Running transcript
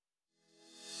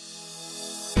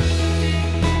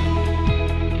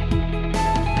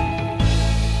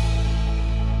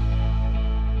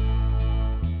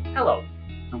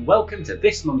welcome to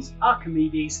this month's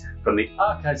Archimedes from the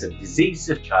Archives of Diseases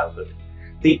of Childhood,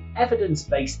 the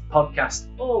evidence-based podcast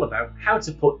all about how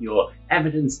to put your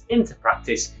evidence into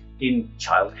practice in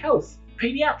child health,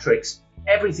 paediatrics,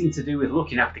 everything to do with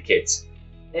looking after kids.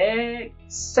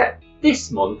 Except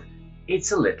this month,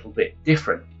 it's a little bit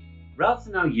different. Rather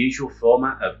than our usual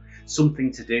format of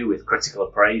something to do with critical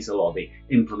appraisal or the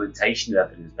implementation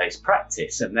of evidence-based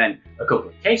practice and then a couple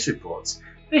of case reports,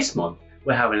 this month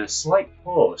we're having a slight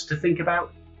pause to think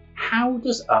about how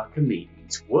does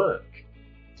Archimedes work?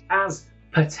 As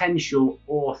potential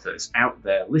authors out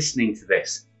there listening to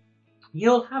this,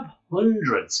 you'll have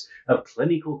hundreds of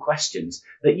clinical questions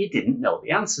that you didn't know the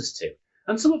answers to.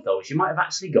 And some of those you might have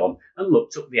actually gone and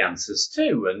looked up the answers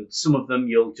to, and some of them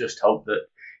you'll just hope that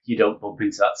you don't bump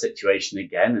into that situation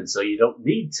again, and so you don't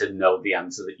need to know the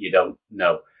answer that you don't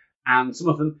know. And some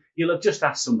of them you'll have just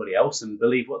asked somebody else and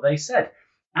believe what they said.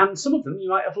 And some of them you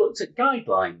might have looked at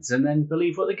guidelines and then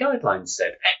believe what the guidelines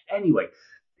said. Anyway,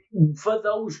 for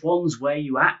those ones where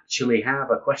you actually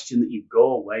have a question that you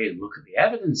go away and look at the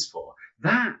evidence for,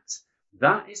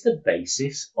 that is the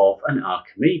basis of an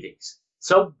Archimedes.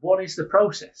 So what is the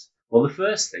process? Well, the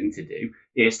first thing to do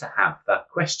is to have that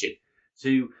question,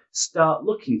 to start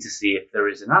looking to see if there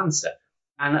is an answer.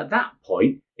 And at that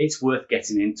point, it's worth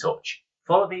getting in touch.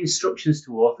 Follow the instructions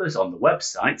to authors on the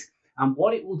website, and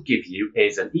what it will give you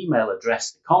is an email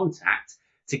address to contact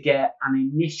to get an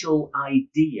initial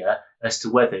idea as to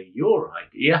whether your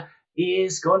idea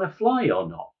is going to fly or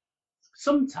not.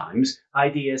 Sometimes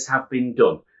ideas have been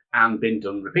done and been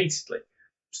done repeatedly.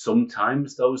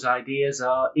 Sometimes those ideas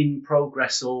are in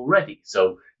progress already,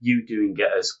 so you doing it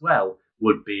as well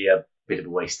would be a bit of a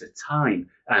waste of time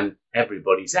and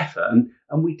everybody's effort,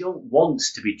 and we don't want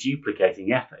to be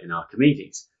duplicating effort in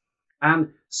Archimedes. And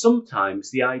sometimes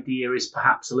the idea is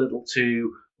perhaps a little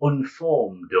too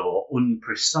unformed or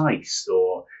unprecise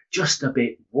or just a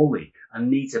bit woolly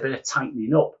and needs a bit of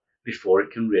tightening up before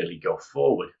it can really go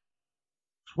forward.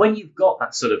 When you've got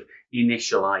that sort of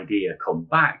initial idea come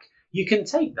back, you can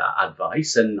take that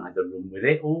advice and either run with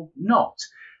it or not.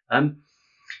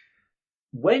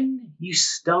 When you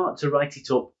start to write it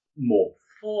up more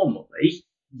formally,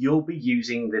 you'll be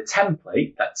using the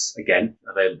template that's, again,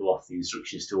 available off the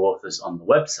instructions to authors on the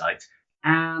website,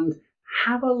 and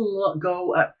have a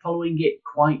go at following it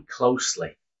quite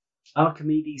closely.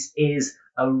 Archimedes is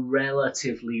a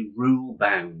relatively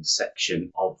rule-bound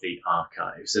section of the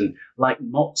archives, and like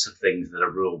lots of things that are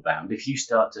rule-bound, if you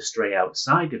start to stray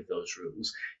outside of those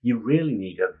rules, you really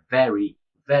need a very,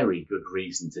 very good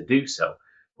reason to do so.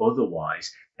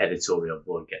 Otherwise, editorial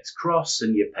board gets cross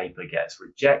and your paper gets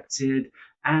rejected,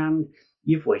 and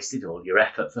you've wasted all your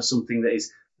effort for something that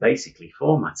is basically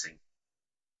formatting.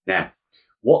 Now,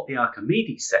 what the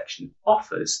Archimedes section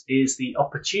offers is the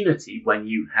opportunity when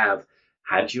you have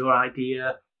had your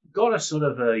idea, got a sort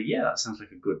of that sounds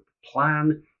like a good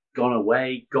plan, gone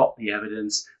away, got the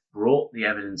evidence, brought the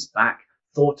evidence back,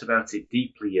 thought about it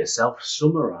deeply yourself,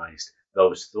 summarized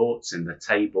those thoughts in the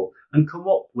table, and come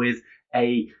up with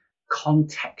a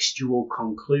contextual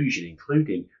conclusion,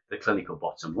 including the clinical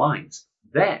bottom lines.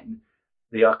 Then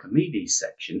the Archimedes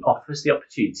section offers the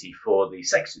opportunity for the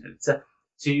section editor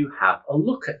to have a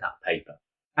look at that paper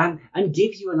and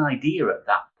give you an idea at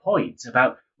that point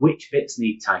about which bits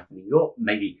need tightening up,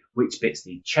 maybe which bits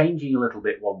need changing a little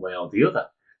bit one way or the other.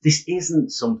 This isn't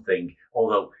something,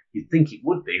 although you'd think it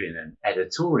would be in an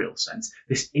editorial sense,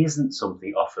 this isn't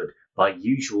something offered by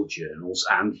usual journals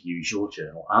and usual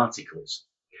journal articles.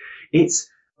 It's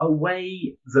a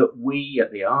way that we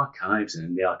at the archives and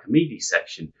in the Archimedes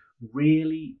section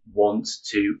really want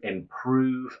to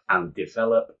improve and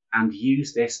develop and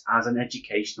use this as an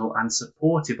educational and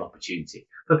supportive opportunity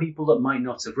for people that might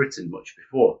not have written much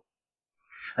before.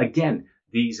 Again,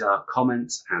 these are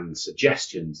comments and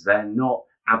suggestions. They're not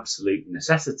absolute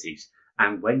necessities.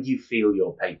 And when you feel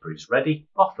your paper is ready,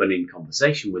 often in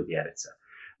conversation with the editor,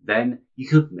 then you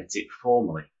can submit it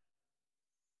formally.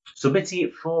 Submitting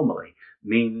it formally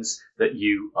means that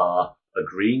you are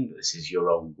agreeing that this is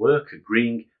your own work,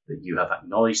 agreeing that you have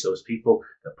acknowledged those people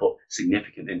that put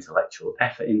significant intellectual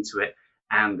effort into it,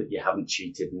 and that you haven't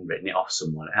cheated and written it off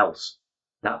someone else.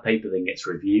 That paper then gets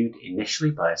reviewed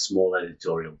initially by a small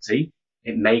editorial team.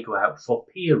 It may go out for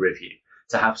peer review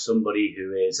to have somebody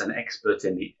who is an expert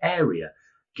in the area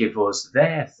give us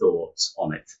their thoughts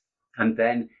on it. And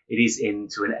then it is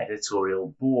into an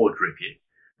editorial board review.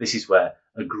 This is where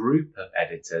a group of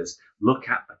editors look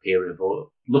at the peer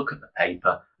review, look at the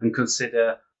paper and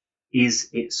consider, is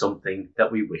it something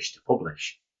that we wish to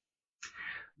publish?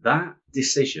 That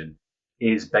decision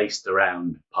is based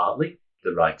around partly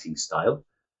the writing style,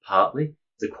 partly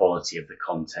the quality of the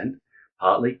content,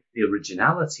 partly the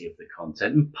originality of the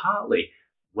content, and partly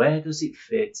where does it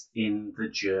fit in the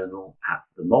journal at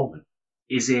the moment?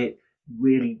 Is it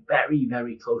really very,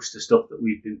 very close to stuff that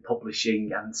we've been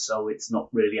publishing, and so it's not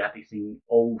really anything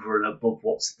over and above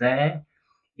what's there?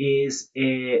 Is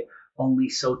it only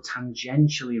so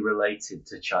tangentially related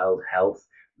to child health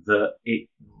that it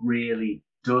really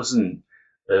doesn't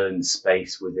earn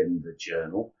space within the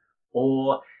journal?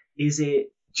 Or is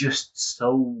it just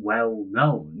so well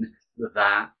known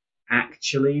that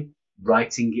actually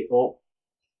writing it up,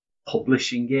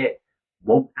 publishing it,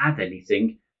 won't add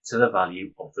anything to the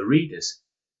value of the readers?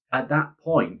 At that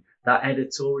point, that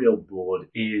editorial board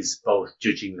is both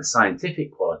judging the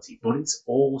scientific quality, but it's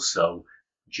also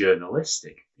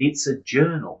journalistic. It's a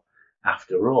journal,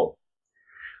 after all.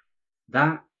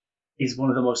 That is one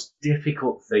of the most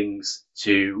difficult things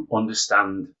to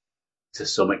understand to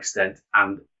some extent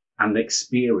and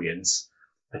experience,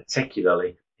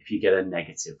 particularly if you get a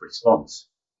negative response.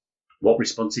 What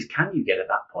responses can you get at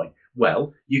that point?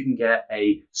 Well, you can get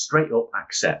a straight up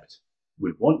accept.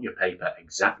 We want your paper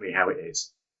exactly how it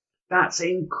is. That's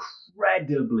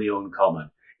incredibly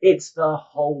uncommon. It's the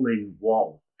hole in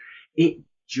one. It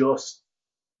just,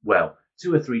 well,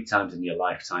 2 or 3 times in your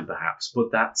lifetime perhaps,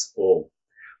 but that's all.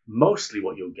 Mostly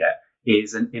what you'll get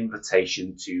is an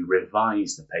invitation to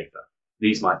revise the paper.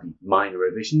 These might be minor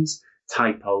revisions,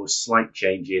 typos, slight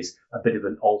changes, a bit of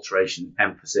an alteration,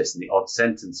 emphasis in the odd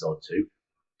sentence or two,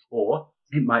 or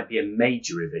it might be a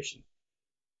major revision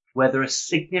where there are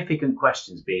significant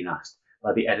questions being asked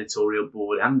by the editorial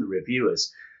board and the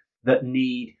reviewers that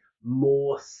need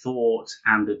more thought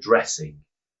and addressing.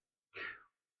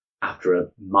 After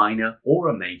a minor or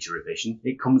a major revision,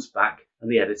 it comes back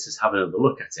and the editors have another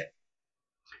look at it.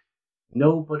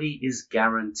 Nobody is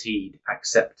guaranteed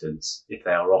acceptance if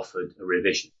they are offered a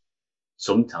revision.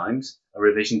 Sometimes a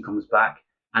revision comes back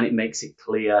and it makes it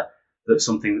clear that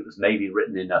something that was maybe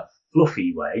written in a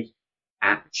fluffy way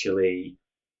actually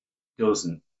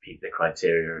doesn't meet the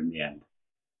criteria in the end.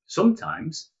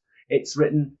 Sometimes it's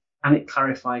written and it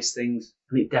clarifies things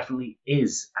and it definitely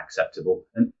is acceptable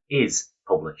and is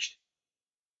published.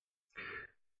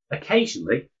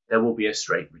 Occasionally there will be a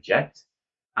straight reject,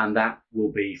 and that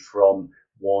will be from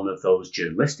one of those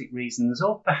journalistic reasons,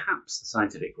 or perhaps the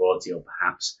scientific quality, or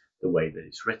perhaps the way that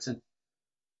it's written.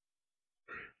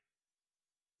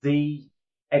 The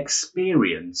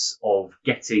experience of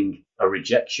getting a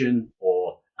rejection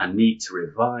or a need to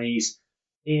revise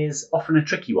is often a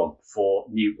tricky one for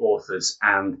new authors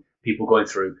and people going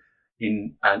through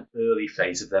in an early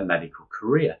phase of their medical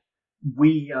career.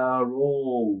 We are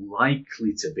all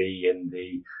likely to be in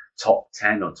the top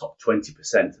 10 or top 20%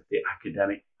 of the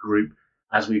academic group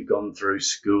as we've gone through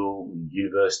school and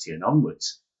university and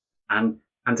onwards. And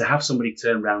to have somebody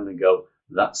turn around and go,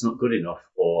 that's not good enough,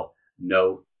 or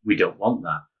no, we don't want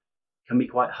that, can be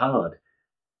quite hard.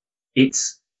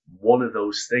 It's one of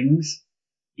those things.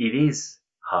 It is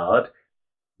hard,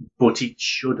 but it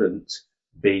shouldn't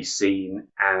be seen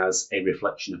as a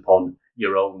reflection upon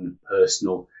your own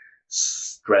personal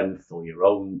strength or your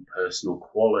own personal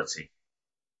quality.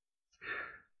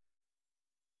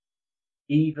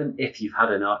 Even if you've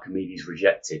had an Archimedes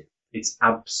rejected, it's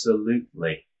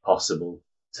absolutely possible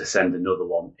to send another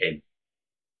one in,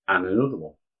 and another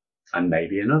one, and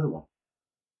maybe another one.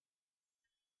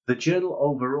 The journal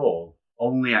overall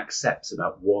only accepts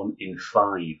about 1 in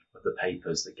 5 of the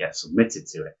papers that get submitted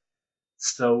to it.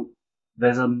 So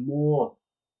there's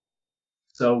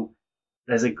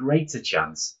a greater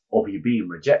chance of you being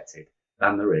rejected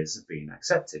than there is of being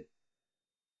accepted.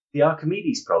 The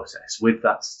Archimedes process, with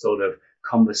that sort of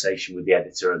conversation with the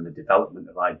editor and the development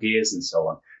of ideas and so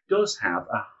on, does have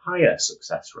a higher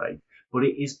success rate, but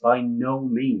it is by no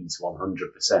means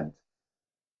 100%.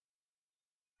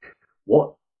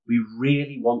 What we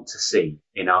really want to see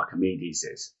in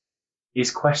Archimedes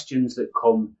is questions that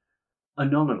come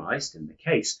anonymized in the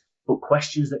case, but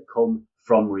questions that come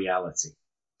from reality.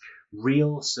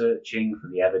 Real searching for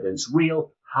the evidence,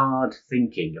 real hard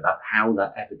thinking about how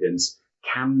that evidence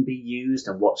can be used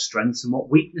and what strengths and what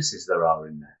weaknesses there are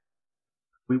in there.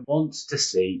 We want to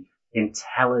see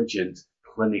intelligent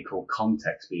clinical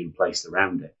context being placed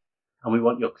around it. And we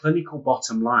want your clinical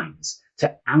bottom lines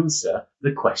to answer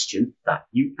the question that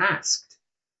you asked.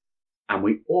 And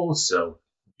we also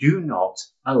do not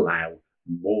allow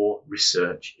more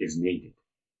research is needed.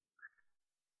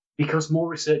 Because more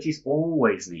research is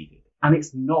always needed. And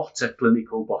it's not a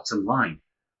clinical bottom line.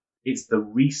 It's the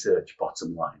research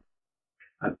bottom line.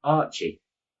 And Archie,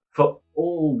 for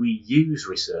all we use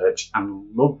research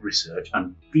and love research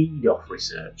and feed off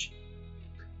research,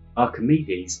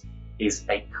 Archimedes is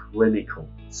a clinical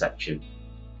section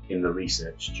in the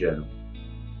research journal.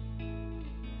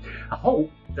 I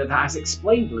hope that has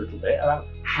explained a little bit about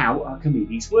how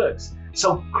Archimedes works.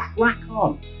 So crack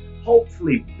on.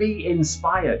 Hopefully be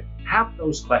inspired, have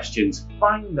those questions,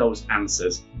 find those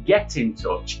answers, get in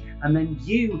touch, and then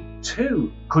you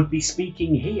too could be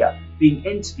speaking here, being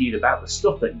interviewed about the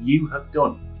stuff that you have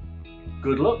done.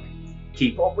 Good luck.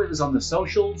 Keep up with us on the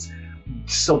socials.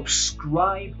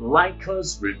 Subscribe, like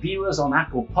us, review us on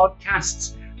Apple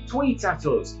Podcasts, tweet at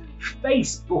us,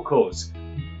 Facebook us.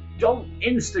 Don't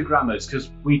Instagram us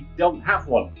because we don't have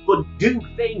one, but do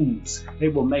things.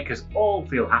 It will make us all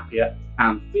feel happier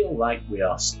and feel like we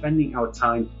are spending our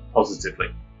time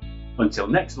positively. Until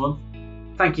next month,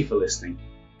 thank you for listening.